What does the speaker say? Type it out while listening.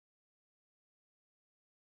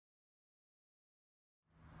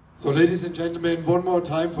So ladies and gentlemen, one more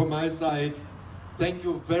time from my side, thank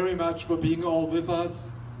you very much for being all with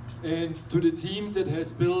us. And to the team that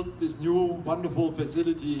has built this new wonderful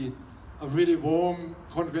facility, a really warm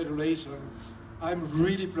congratulations. I'm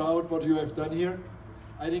really proud what you have done here.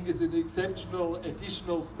 I think it's an exceptional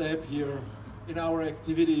additional step here in our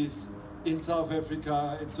activities in South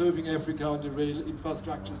Africa and serving Africa on the rail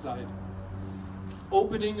infrastructure side.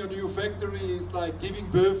 Opening a new factory is like giving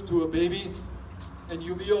birth to a baby. And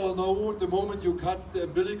we all know the moment you cut the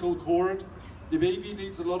umbilical cord, the baby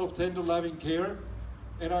needs a lot of tender loving care.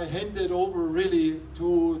 And I hand that over really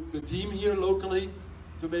to the team here locally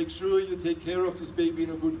to make sure you take care of this baby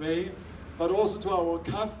in a good way. But also to our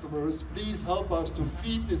customers, please help us to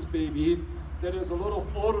feed this baby. There is a lot of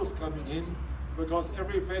orders coming in because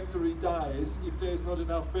every factory dies if there is not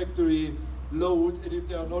enough factory load and if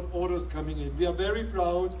there are not orders coming in. We are very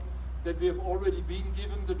proud that we have already been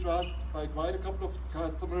given the trust by quite a couple of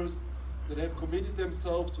customers that have committed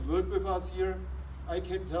themselves to work with us here. I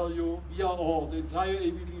can tell you, we are all, the entire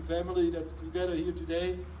ABB family that's together here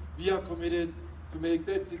today, we are committed to make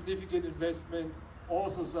that significant investment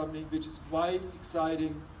also something which is quite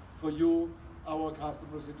exciting for you, our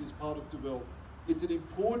customers in this part of the world. It's an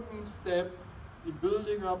important step in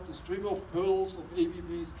building up the string of pearls of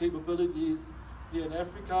ABB's capabilities here in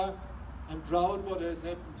Africa. I'm proud what has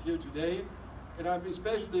happened here today, and I'm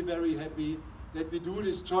especially very happy that we do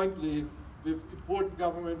this jointly with important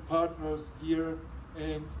government partners here,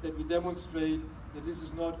 and that we demonstrate that this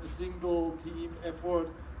is not a single team effort.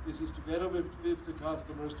 This is together with the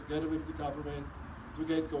customers, together with the government to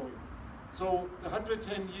get going. So the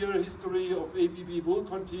 110-year history of ABB will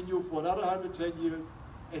continue for another 110 years,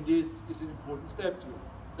 and this is an important step to it.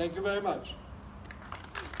 Thank you very much.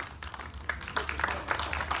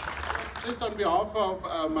 Just on behalf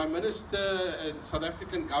of my minister and South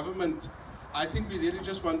African government, I think we really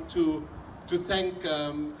just want to thank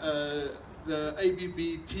the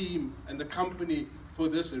ABB team and the company for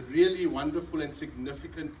this really wonderful and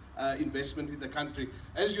significant investment in the country.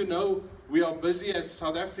 As you know, we are busy as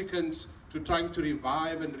South Africans to trying to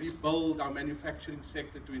revive and rebuild our manufacturing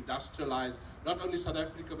sector, to industrialize not only South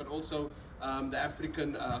Africa but also the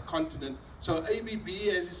African continent. So ABB,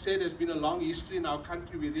 as you said, has been a long history in our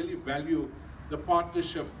country. We really value the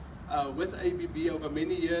partnership with ABB over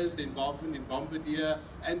many years, the involvement in Bombardier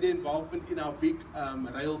and the involvement in our big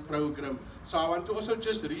rail program. So I want to also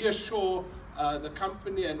just reassure the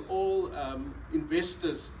company and all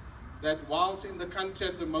investors that whilst in the country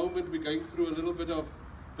at the moment we're going through a little bit of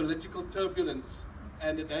political turbulence,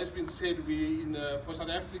 and it has been said for South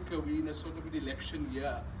Africa we're in a sort of an election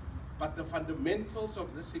year, but the fundamentals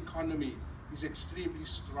of this economy is extremely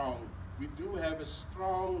strong. We do have a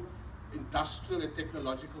strong industrial and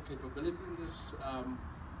technological capability in this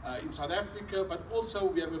in South Africa, but also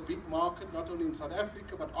we have a big market not only in South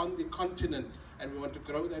Africa but on the continent, and we want to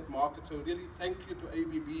grow that market. So really thank you to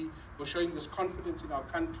ABB for showing this confidence in our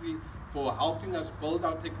country, for helping us build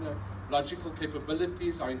our technological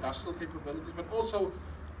capabilities, our industrial capabilities, but also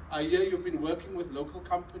here you've been working with local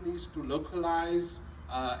companies to localize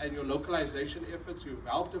and your localization efforts. You've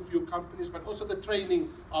helped a few companies, but also the training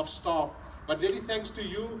of staff. But really thanks to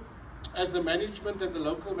you as the management and the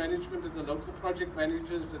local management and the local project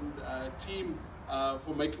managers and team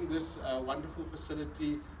for making this wonderful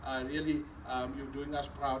facility. Really, you're doing us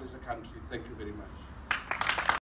proud as a country. Thank you very much.